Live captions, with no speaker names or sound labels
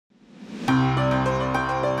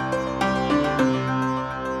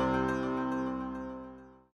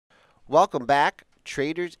Welcome back,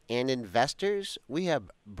 traders and investors. We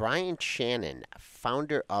have Brian Shannon,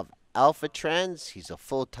 founder of Alphatrends. He's a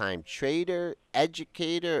full-time trader,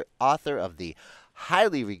 educator, author of the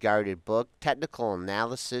highly regarded book Technical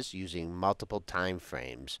Analysis Using Multiple Time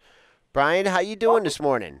Frames. Brian, how you doing this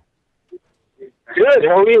morning? Good.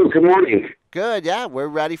 How are you? Good morning. Good, yeah. We're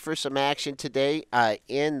ready for some action today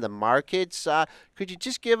in the markets. Could you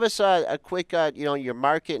just give us a quick, your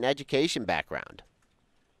market and education background?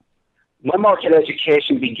 My market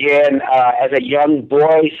education began as a young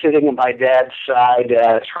boy sitting at my dad's side,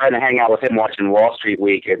 trying to hang out with him watching Wall Street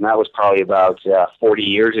Week, and that was probably about 40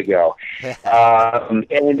 years ago. And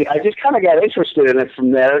I just kind of got interested in it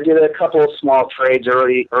from there. Did a couple of small trades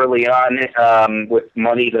early on with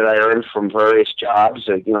money that I earned from various jobs,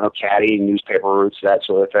 caddy, newspaper routes, that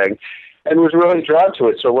sort of thing, and was really drawn to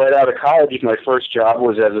it. So right out of college, my first job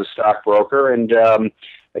was as a stockbroker, and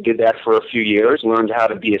I did that for a few years, learned how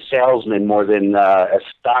to be a salesman more than a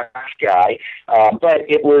stock guy. But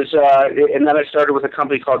it was, and then I started with a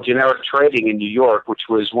company called Generic Trading in New York, which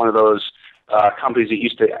was one of those companies that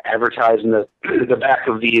used to advertise in the back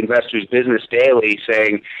of the Investor's Business Daily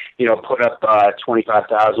saying, put up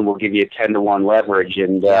 25,000, we'll give you a 10-to-1 leverage.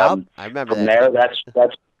 And I remember from that. there,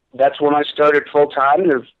 that's when I started full time,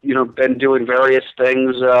 and have been doing various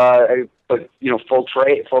things, but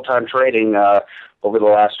full time trading over the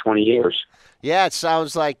last 20 years. Yeah, it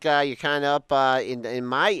sounds like you're kind of up in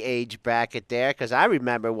my age bracket there, because I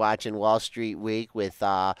remember watching Wall Street Week with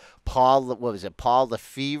Paul. What was it? Paul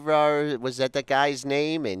Lefevre, was that the guy's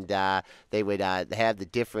name? And they would have the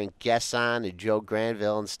different guests on, and Joe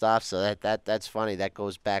Granville and stuff. So that's funny. That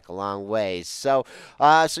goes back a long ways. So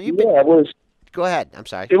you've been. Yeah, it was. Go ahead. I'm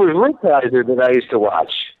sorry. It was Rickheiser that I used to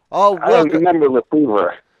watch. Oh, I don't remember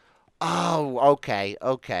Lefevre. Oh, okay.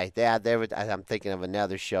 Yeah, I'm thinking of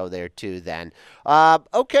another show there too. Then,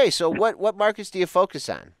 okay. So, what markets do you focus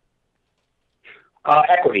on?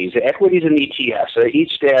 Equities and ETFs. So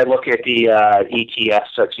each day I look at the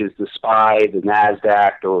ETFs such as the SPY, the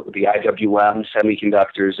NASDAQ, or the IWM,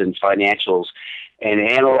 semiconductors, and financials, and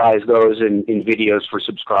analyze those in videos for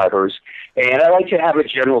subscribers. And I like to have a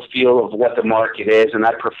general feel of what the market is, and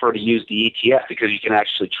I prefer to use the ETF because you can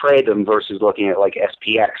actually trade them versus looking at like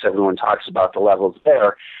SPX. Everyone talks about the levels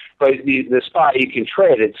there. But the SPY, you can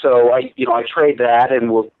trade it. So I trade that,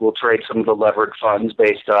 and we'll trade some of the levered funds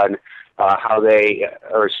based on how they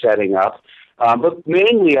are setting up. But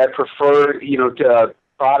mainly I prefer, to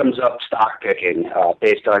bottoms-up stock picking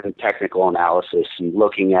based on technical analysis and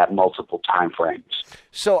looking at multiple time frames.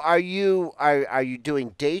 So, are you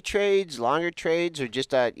doing day trades, longer trades, or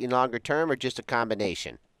just a longer term, or just a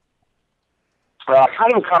combination?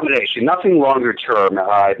 Kind of a combination. Nothing longer term.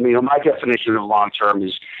 My definition of long term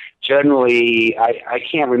is generally, I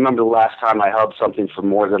can't remember the last time I held something for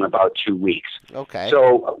more than about 2 weeks. Okay.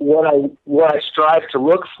 So what I strive to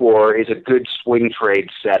look for is a good swing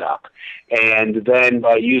trade setup. And then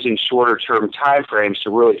by using shorter term time frames to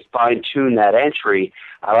really fine tune that entry,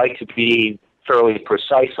 I like to be fairly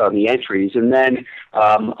precise on the entries. And then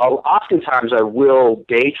oftentimes I will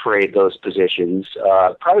day trade those positions,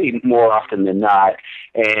 probably more often than not.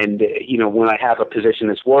 And, when I have a position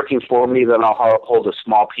that's working for me, then I'll hold a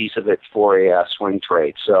small piece of it for a swing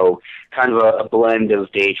trade. So kind of a blend of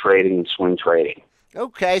day trading and swing trading.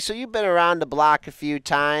 Okay, so you've been around the block a few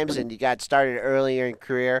times, and you got started earlier in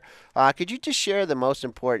career. Could you just share the most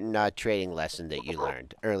important trading lesson that you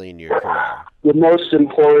learned early in your career? The most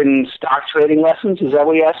important stock trading lessons, is that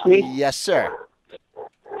what you asked me? Yes, sir.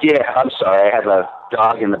 Yeah, I'm sorry. I have a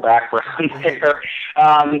dog in the background there.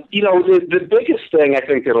 The biggest thing I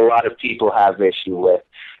think that a lot of people have issue with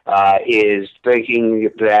is thinking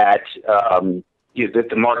that that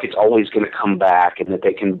the market's always going to come back and that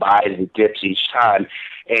they can buy the dips each time,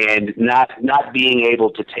 and not being able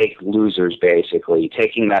to take losers, basically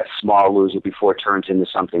taking that small loser before it turns into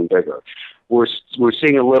something bigger. We're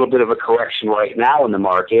seeing a little bit of a correction right now in the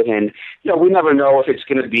market, and we never know if it's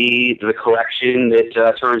going to be the correction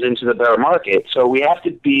that turns into the bear market. So we have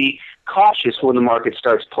to be cautious when the market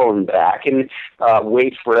starts pulling back and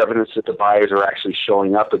wait for evidence that the buyers are actually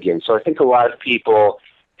showing up again. So I think a lot of people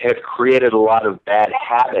have created a lot of bad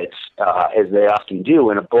habits, as they often do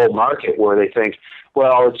in a bull market, where they think,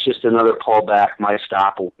 well, it's just another pullback, my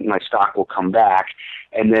stock will come back,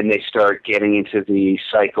 and then they start getting into the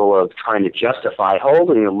cycle of trying to justify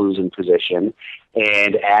holding a losing position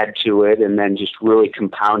and add to it, and then just really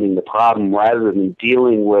compounding the problem rather than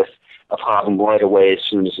dealing with a problem right away as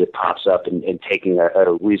soon as it pops up and taking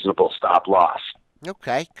a reasonable stop loss.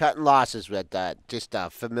 Okay, cutting losses with just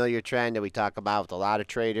a familiar trend that we talk about with a lot of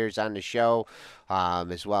traders on the show,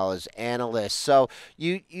 as well as analysts. So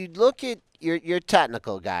you look at your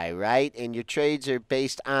technical guy, right? And your trades are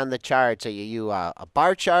based on the charts. Are you a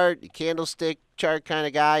bar chart, a candlestick chart kind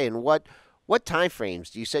of guy? And what time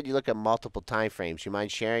frames? You said you look at multiple time frames. You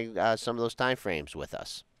mind sharing some of those time frames with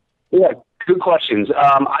us? Yeah, good questions.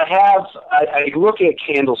 I look at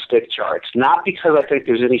candlestick charts, not because I think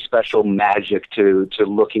there's any special magic to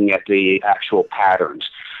looking at the actual patterns.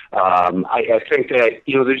 I think that,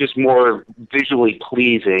 they're just more visually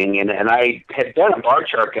pleasing, and I had been a bar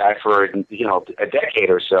chart guy for, a decade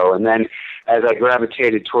or so, and then as I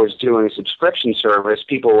gravitated towards doing a subscription service,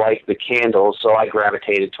 people liked the candles, so I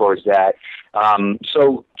gravitated towards that.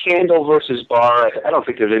 So candle versus bar, I don't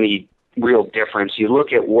think there's any real difference. You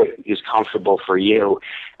look at what is comfortable for you,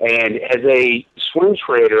 and as a swing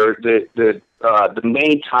trader, the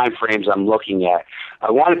main time frames I'm looking at,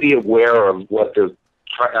 I want to be aware of what the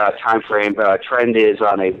time frame trend is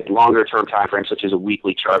on a longer term time frame, such as a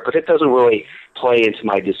weekly chart, but it doesn't really play into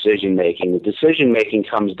my decision making. The decision making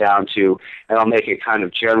comes down to, and I'll make it kind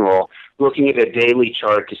of general, looking at a daily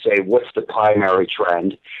chart to say what's the primary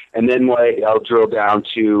trend, and then I'll drill down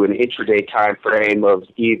to an intraday time frame of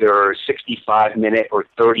either 65-minute or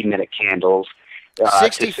 30-minute candles. To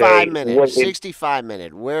 65 say minute, what it, 65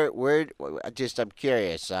 minute. Where? Just I'm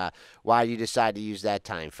curious. Why you decide to use that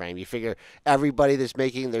time frame? You figure everybody that's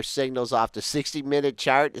making their signals off the 60-minute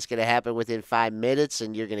chart is going to happen within 5 minutes,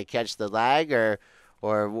 and you're going to catch the lag, or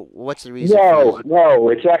what's the reason for No, you? no,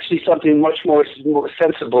 it's actually something much more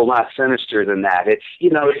sensible, not sinister than that. It's,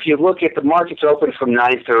 if you look at the markets open from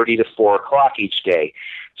 9:30 to 4 o'clock each day.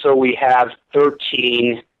 So we have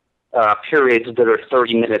 13 periods that are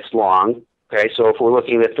 30 minutes long. Okay, so if we're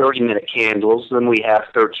looking at 30-minute candles, then we have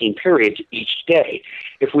 13 periods each day.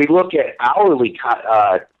 If we look at hourly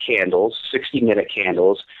candles, 60-minute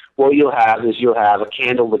candles, what you'll have a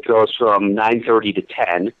candle that goes from 9:30 to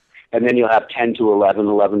 10, and then you'll have 10 to 11,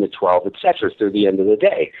 11 to 12, etc. through the end of the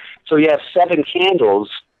day. So you have 7 candles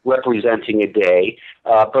representing a day,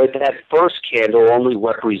 but that first candle only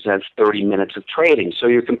represents 30 minutes of trading. So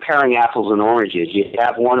you're comparing apples and oranges. You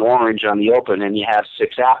have one orange on the open and you have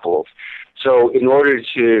 6 apples. So in order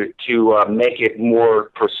to make it more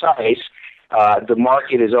precise, the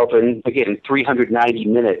market is open, again, 390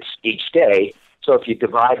 minutes each day. So if you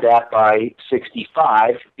divide that by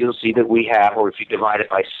 65, you'll see that we have, or if you divide it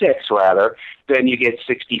by 6, rather, then you get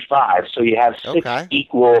 65. So you have 6 Okay.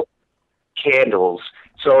 equal candles.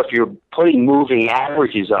 So if you're putting moving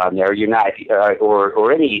averages on there, you're not,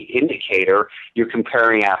 or any indicator, you're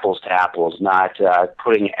comparing apples to apples, not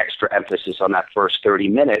putting extra emphasis on that first 30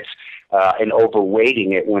 minutes and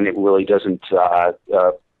overweighting it when it really doesn't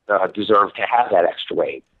deserve to have that extra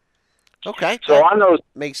weight. Okay, So that on those,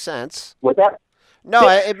 makes sense. with that, No,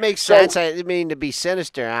 yeah. it makes sense. So I didn't mean to be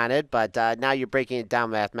sinister on it, but now you're breaking it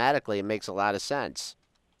down mathematically. It makes a lot of sense.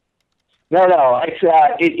 no,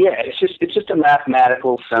 it's just a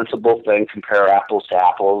mathematical, sensible thing. Compare apples to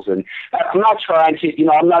apples, and I'm not trying to,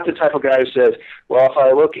 I'm not the type of guy who says, well,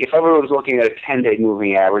 if everyone's looking at a 10-day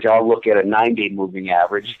moving average, I'll look at a 9-day moving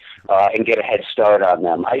average and get a head start on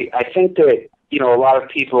them. I think that a lot of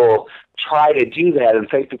people try to do that and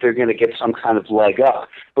think that they're going to get some kind of leg up,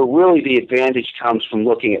 but really the advantage comes from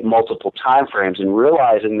looking at multiple time frames and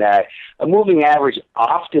realizing that a moving average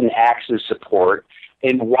often acts as support.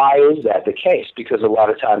 And why is that the case? Because a lot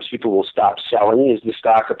of times people will stop selling as the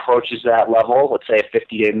stock approaches that level, let's say a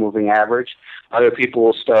 50-day moving average. Other people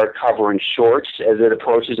will start covering shorts as it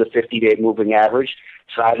approaches a 50-day moving average.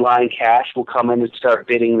 Sideline cash will come in and start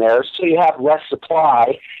bidding there. So you have less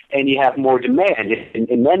supply and you have more demand.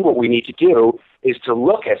 And then what we need to do is to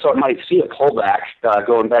look at, so it might see a pullback,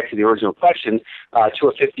 going back to the original question, to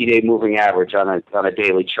a 50-day moving average on a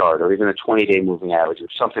daily chart, or even a 20-day moving average, or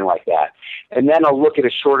something like that. And then I'll look at a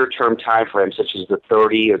shorter-term time frame, such as the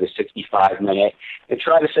 30 or the 65-minute, and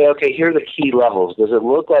try to say, okay, here are the key levels. Does it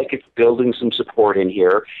look like it's building some support in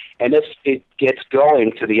here? And if it gets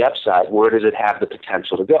going to the upside, where does it have the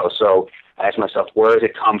potential to go? So I ask myself, where does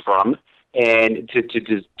it come from? And to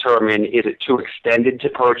determine, is it too extended to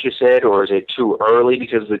purchase it, or is it too early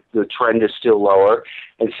because the trend is still lower?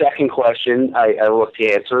 And second question I look to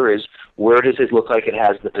answer is, where does it look like it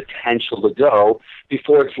has the potential to go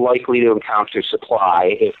before it's likely to encounter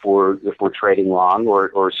supply if we're trading long,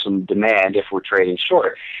 or some demand if we're trading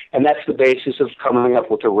short? And that's the basis of coming up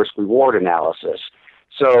with a risk-reward analysis.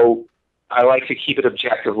 So I like to keep it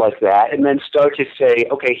objective like that, and then start to say,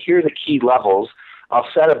 okay, here are the key levels. I'll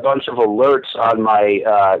set a bunch of alerts on my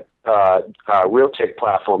RealTick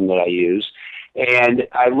platform that I use, And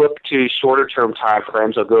I look to shorter term time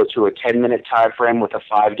frames. I'll go to a 10-minute time frame with a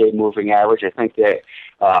 5-day moving average. I think that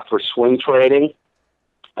for swing trading,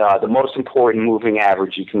 the most important moving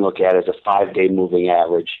average you can look at is a 5-day moving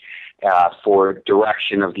average for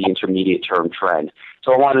direction of the intermediate term trend.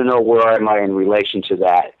 So I want to know where am I in relation to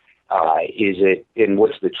that. Is it in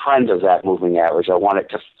what's the trend of that moving average? I want it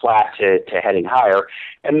to flat to heading higher.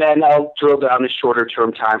 And then I'll drill down to shorter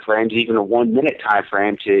term time frames, even a 1-minute time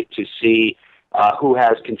frame to see who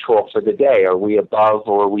has control for the day. Are we above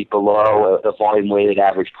or are we below the volume weighted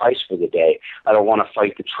average price for the day? I don't want to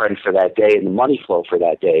fight the trend for that day and the money flow for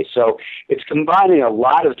that day. So it's combining a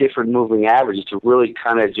lot of different moving averages to really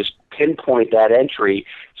kind of just pinpoint that entry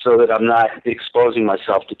so that I'm not exposing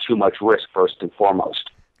myself to too much risk first and foremost.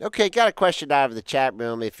 Okay, got a question out of the chat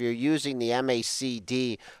room. If you're using the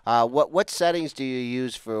MACD, what settings do you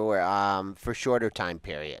use for shorter time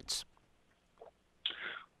periods?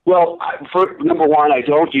 Well, for number one, I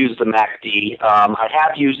don't use the MACD. I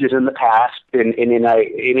have used it in the past, and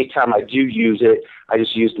anytime I do use it, I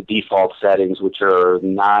just use the default settings, which are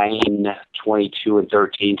 9, 22, and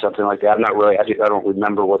 13, something like that. I'm not really, I don't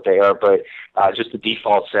remember what they are, but just the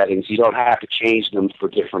default settings. You don't have to change them for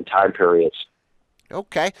different time periods.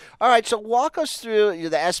 Okay. All right. So walk us through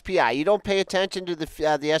the SPI. You don't pay attention to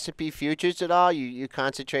the S&P futures at all. You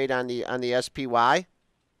concentrate on the SPY.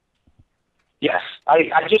 Yes,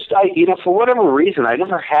 I for whatever reason, I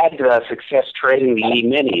never had success trading the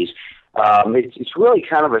E-minis. It's really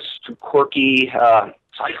kind of a quirky,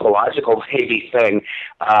 psychological maybe thing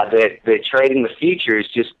that trading the futures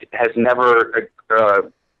just has never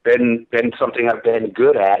been something I've been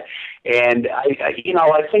good at. And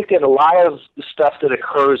I think that a lot of the stuff that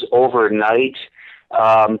occurs overnight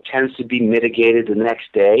tends to be mitigated the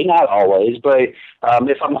next day. Not always, but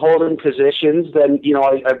if I'm holding positions, then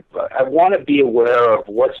I want to be aware of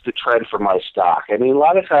what's the trend for my stock. I mean, a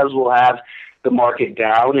lot of times we'll have the market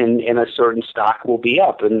down and a certain stock will be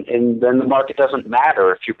up, and then the market doesn't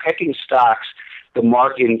matter. If you're picking stocks, the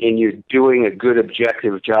market, and you're doing a good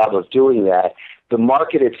objective job of doing that, the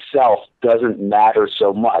market itself doesn't matter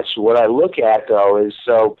so much. What I look at, though, is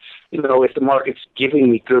if the market's giving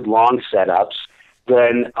me good long setups,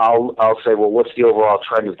 then I'll say, well, what's the overall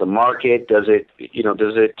trend of the market? Does it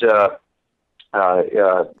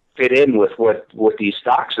fit in with what these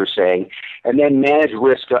stocks are saying? And then manage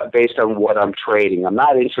risk based on what I'm trading. I'm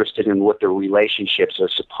not interested in what the relationships are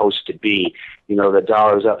supposed to be. The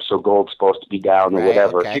dollar's up, so gold's supposed to be down or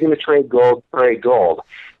whatever. Okay. If you're going to trade gold, trade gold.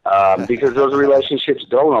 Because those relationships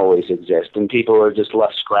don't always exist, and people are just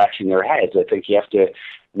left scratching their heads. I think you have to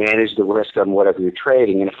manage the risk on whatever you're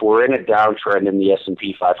trading. And if we're in a downtrend in the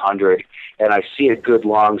S&P 500 and I see a good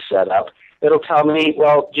long setup, it'll tell me,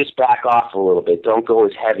 well, just back off a little bit. Don't go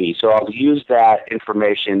as heavy. So I'll use that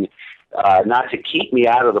information not to keep me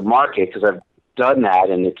out of the market, because I've done that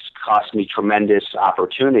and it's cost me tremendous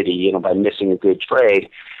opportunity, by missing a good trade.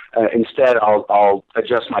 Instead, I'll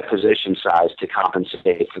adjust my position size to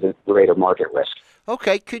compensate for the greater market risk.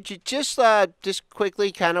 Okay, could you just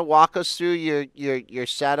quickly kind of walk us through your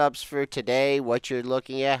setups for today, what you're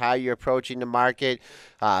looking at, how you're approaching the market?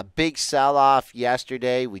 Big sell-off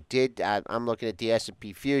yesterday. I'm looking at the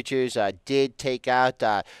S&P futures. Did take out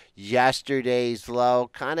yesterday's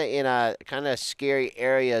low, kind of in a kind of scary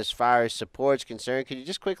area as far as support's concerned. Could you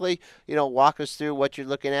just quickly, walk us through what you're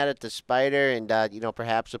looking at the spider and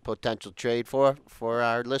perhaps a potential trade for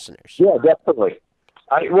our listeners? Yeah, definitely.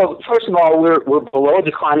 Well, first of all, we're below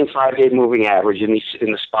declining 5-day moving average in the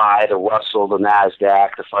SPY, the Russell, the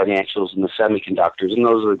NASDAQ, the financials, and the semiconductors, and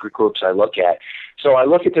those are the groups I look at. So I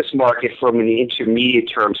look at this market from an intermediate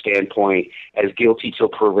term standpoint as guilty till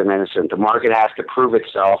proven innocent. The market has to prove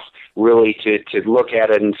itself really to look at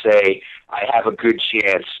it and say, I have a good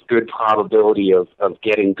chance, good probability of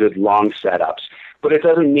getting good long setups. But it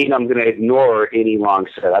doesn't mean I'm going to ignore any long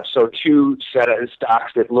setups. So two set of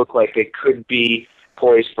stocks that look like they could be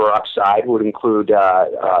poised for upside would include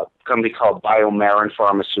a company called BioMarin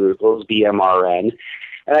Pharmaceuticals, BMRN.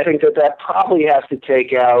 And I think that probably has to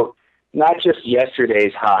take out not just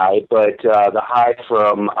yesterday's high, but the high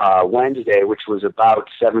from Wednesday, which was about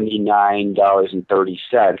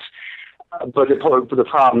 $79.30. But the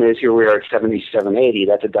problem is here we are at $77.80.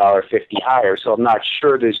 That's $1.50 higher. So I'm not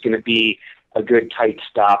sure there's going to be a good tight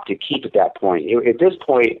stop to keep at that point. At this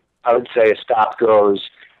point, I would say a stop goes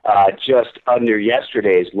just under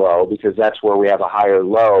yesterday's low, because that's where we have a higher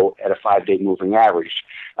low at a 5-day moving average,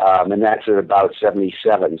 and that's at about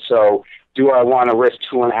 77. So do I want to risk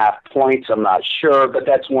 2.5 points? I'm not sure, but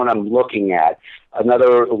that's one I'm looking at.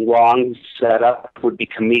 Another long setup would be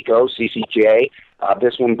Kamiko, CCJ.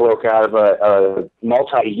 This one broke out of a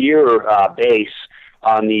multi-year base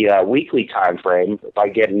on the weekly time frame by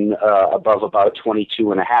getting above about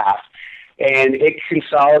 22 and a half. And it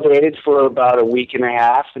consolidated for about a week and a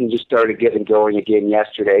half and just started getting going again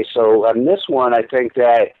yesterday. So on this one, I think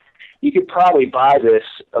that you could probably buy this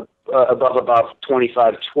above about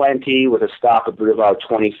 25.20 with a stop of about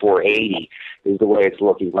 24.80 is the way it's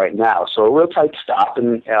looking right now. So a real tight stop,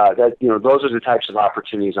 and that those are the types of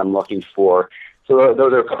opportunities I'm looking for. So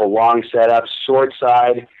those are a couple long setups. Short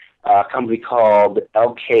side, a company called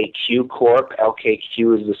LKQ Corp.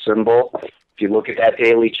 LKQ is the symbol. If you look at that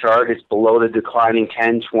daily chart, it's below the declining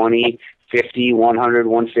 10, 20, 50, 100,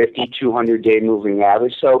 150, 200-day moving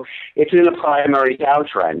average. So it's in a primary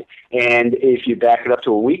downtrend. And if you back it up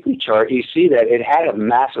to a weekly chart, you see that it had a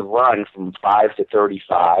massive run from 5 to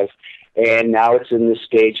 35, and now it's in the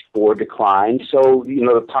stage 4 decline. So,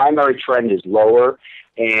 the primary trend is lower,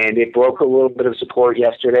 and it broke a little bit of support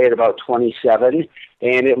yesterday at about 27,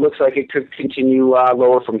 and it looks like it could continue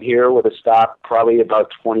lower from here with a stop probably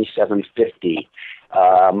about 27.50.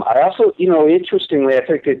 I also, interestingly, I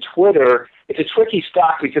think that Twitter, it's a tricky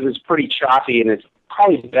stock because it's pretty choppy and it's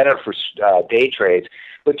probably better for day trades.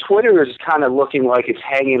 But Twitter is kind of looking like it's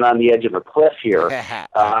hanging on the edge of a cliff here.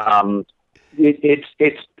 It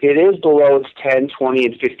is below its 10, 20,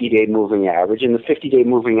 and 50-day moving average, and the 50-day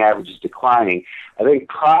moving average is declining. I think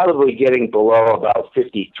probably getting below about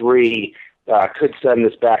 53 could send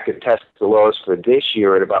this back to test the lows for this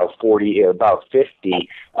year at about 40, about 50.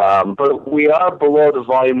 But we are below the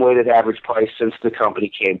volume-weighted average price since the company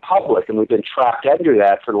came public, and we've been trapped under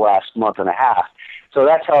that for the last month and a half. So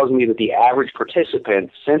that tells me that the average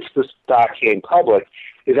participant, since the stock came public,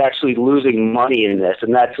 is actually losing money in this,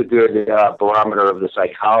 and that's a good barometer of the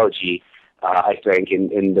psychology, I think,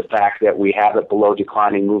 in the fact that we have it below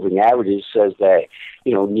declining moving averages says that,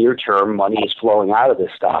 near term money is flowing out of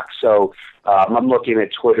this stock. So I'm looking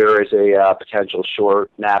at Twitter as a potential short,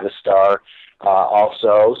 Navistar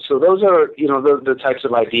also. So those are, the types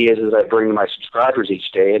of ideas that I bring to my subscribers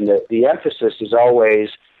each day, and the emphasis is always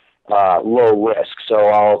low risk.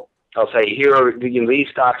 So I'll say here, these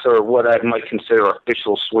stocks are what I might consider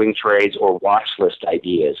official swing trades or watch list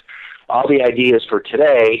ideas. All the ideas for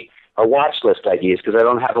today are watch list ideas because I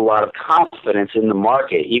don't have a lot of confidence in the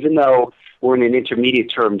market. Even though we're in an intermediate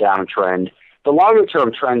term downtrend, the longer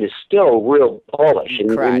term trend is still real bullish,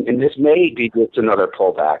 and this may be just another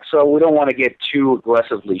pullback. So we don't want to get too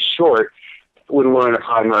aggressively short when we're in a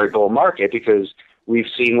primary bull market because we've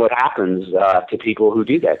seen what happens to people who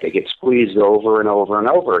do that. They get squeezed over and over and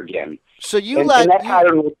over again. So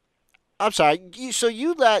I'm sorry.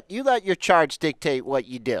 You let your charts dictate what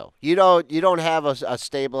you do. You don't have a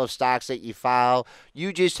stable of stocks that you follow.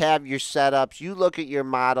 You just have your setups. You look at your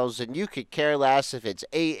models, and you could care less if it's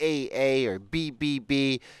AAA or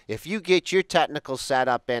BBB. If you get your technical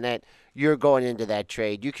setup in it, you're going into that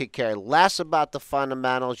trade. You could care less about the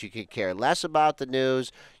fundamentals. You could care less about the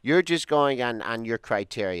news. You're just going on your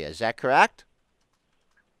criteria. Is that correct?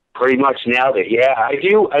 Pretty much nailed it. Yeah, I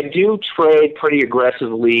do trade pretty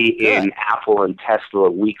aggressively in Apple and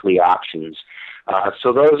Tesla weekly options.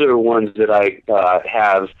 So those are the ones that I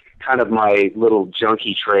have kind of my little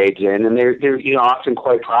junky trades in, and they're often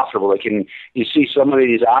quite profitable. You see so many of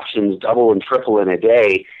these options double and triple in a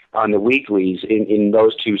day on the weeklies in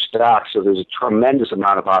those two stocks. So there's a tremendous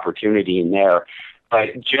amount of opportunity in there.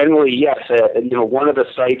 But generally, yes, one of the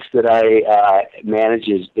sites that I manage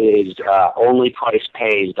is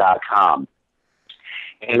onlypricepays.com.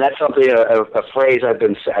 And that's something, a phrase I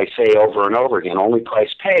say over and over again, only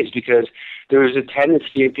price pays, because there's a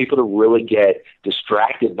tendency of people to really get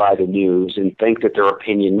distracted by the news and think that their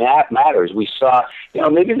opinion matters. We saw,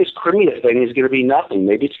 maybe this Crimea thing is going to be nothing.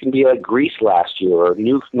 Maybe it's going to be like Greece last year or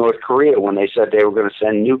North Korea when they said they were going to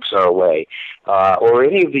send nukes our way, or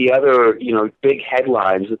any of the other, big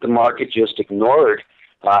headlines that the market just ignored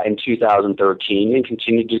in 2013 and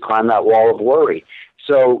continued to climb that wall of worry.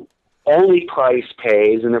 So only price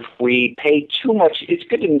pays, and if we pay too much, it's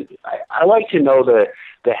good to. I like to know the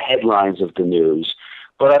headlines of the news,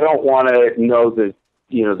 but I don't want to know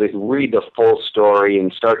read the full story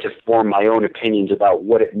and start to form my own opinions about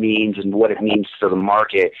what it means and what it means to the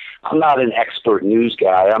market. I'm not an expert news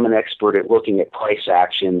guy. I'm an expert at looking at price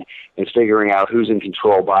action and figuring out who's in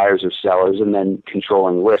control, buyers or sellers, and then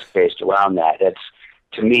controlling risk based around that.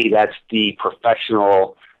 To me, that's the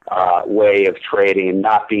professional way of trading and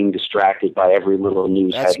not being distracted by every little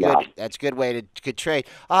news headline. Good. That's a good way to trade.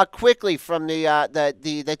 Quickly, from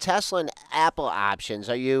the Tesla and Apple options,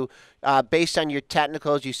 are you based on your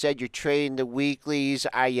technicals? You said you're trading the weeklies.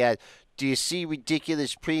 Are you do you see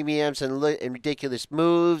ridiculous premiums and ridiculous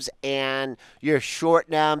moves, and you're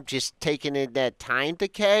shorting them, just taking in that time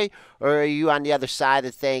decay, or are you on the other side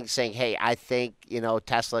of things saying, hey, I think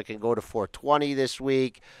Tesla can go to 420 this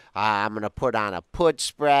week. I'm going to put on a put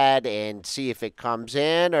spread and see if it comes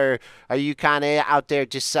in, or are you kind of out there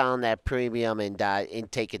just selling that premium and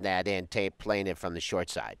taking that in, playing it from the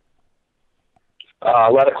short side?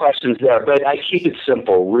 A lot of questions there, but I keep it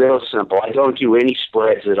simple, real simple. I don't do any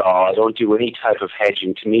spreads at all. I don't do any type of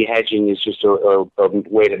hedging. To me, hedging is just a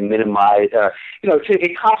way to minimize,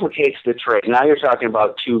 it complicates the trade. Now you're talking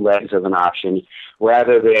about two legs of an option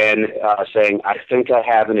rather than saying, I think I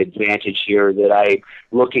have an advantage here that I'm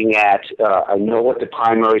looking at. I know what the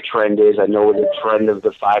primary trend is. I know what the trend of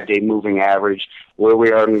the 5-day moving average, where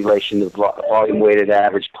we are in relation to volume-weighted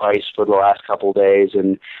average price for the last couple of days,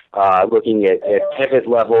 and looking at pivot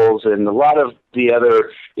levels and a lot of the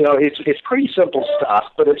other, it's pretty simple stuff,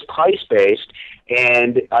 but it's price-based,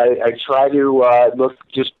 and I try to look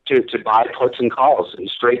just to buy puts and calls,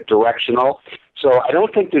 straight directional. So I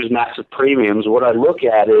don't think there's massive premiums. What I look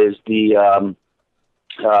at is the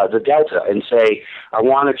delta and say, I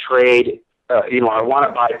want to trade, I want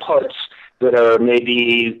to buy puts that are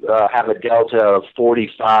maybe have a delta of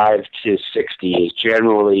 45 to 60 is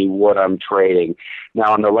generally what I'm trading.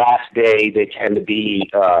 Now, on the last day, they tend to be,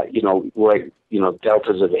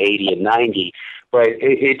 deltas of 80 and 90. But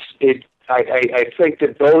I think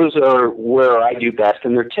that those are where I do best,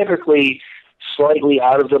 and they're typically slightly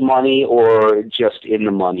out of the money or just in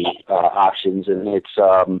the money options. And it's,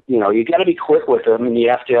 you got to be quick with them, and you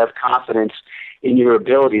have to have confidence in your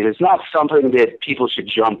abilities. It's not something that people should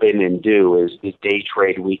jump in and do is day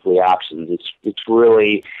trade weekly options. It's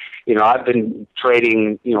really, I've been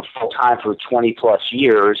trading, full time for 20 plus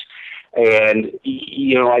years. And,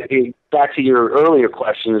 I think back to your earlier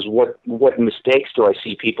question is what mistakes do I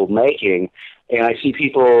see people making? And I see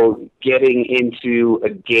people getting into a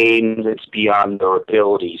game that's beyond their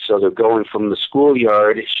ability. So they're going from the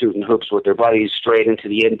schoolyard shooting hoops with their buddies straight into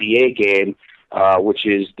the NBA game, which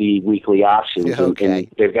is the weekly options, and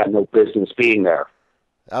they've got no business being there.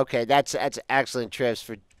 Okay, that's excellent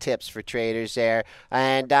tips for traders there.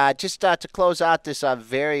 And just to close out this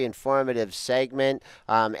very informative segment,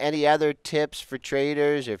 any other tips for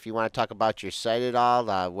traders, or if you want to talk about your site at all,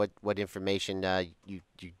 what information you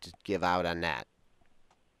give out on that?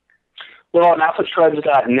 Well, on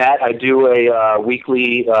Alphatrends.net, I do a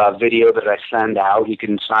weekly video that I send out. You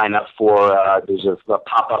can sign up for. There's a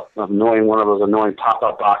pop-up one of those annoying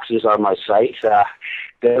pop-up boxes on my site that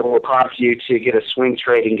will prompt you to get a swing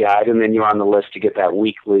trading guide, and then you're on the list to get that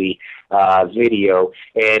weekly video.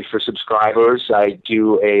 And for subscribers, I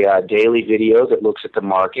do a daily video that looks at the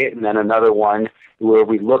market, and then another one where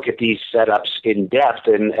we look at these setups in depth,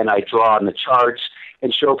 and I draw on the charts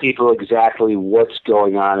and show people exactly what's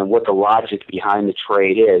going on and what the logic behind the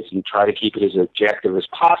trade is, and try to keep it as objective as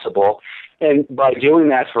possible. And by doing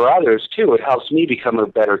that for others, too, it helps me become a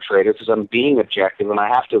better trader because I'm being objective, and I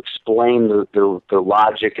have to explain the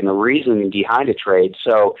logic and the reasoning behind a trade.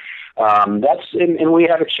 So and we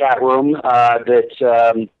have a chat room that it's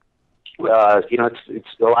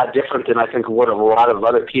a lot different than I think what a lot of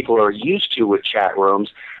other people are used to with chat rooms.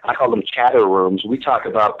 I call them chatter rooms. We talk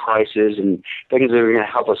about prices and things that are going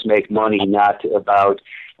to help us make money, not about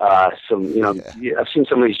I've seen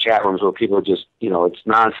some of these chat rooms where people just, it's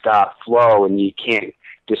nonstop flow and you can't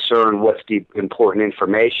discern what's the important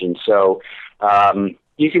information. So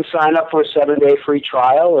you can sign up for a 7-day free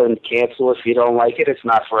trial and cancel if you don't like it. It's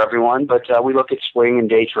not for everyone, but we look at swing and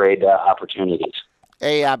day trade opportunities.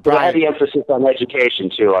 Hey, Brian. But I have the emphasis on education,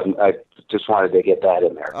 too. I just wanted to get that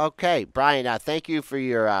in there. Okay, Brian, thank you for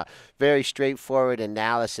your very straightforward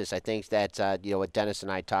analysis. I think that, what Dennis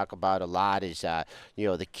and I talk about a lot is,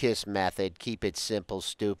 the KISS method, keep it simple,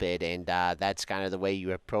 stupid, and that's kind of the way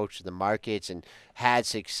you approach the markets and had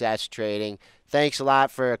success trading. Thanks a lot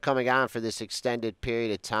for coming on for this extended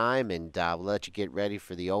period of time, and we'll let you get ready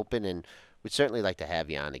for the Open, and we'd certainly like to have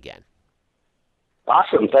you on again.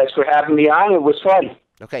 Awesome. Thanks for having me on. It was fun.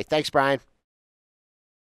 Okay. Thanks, Brian.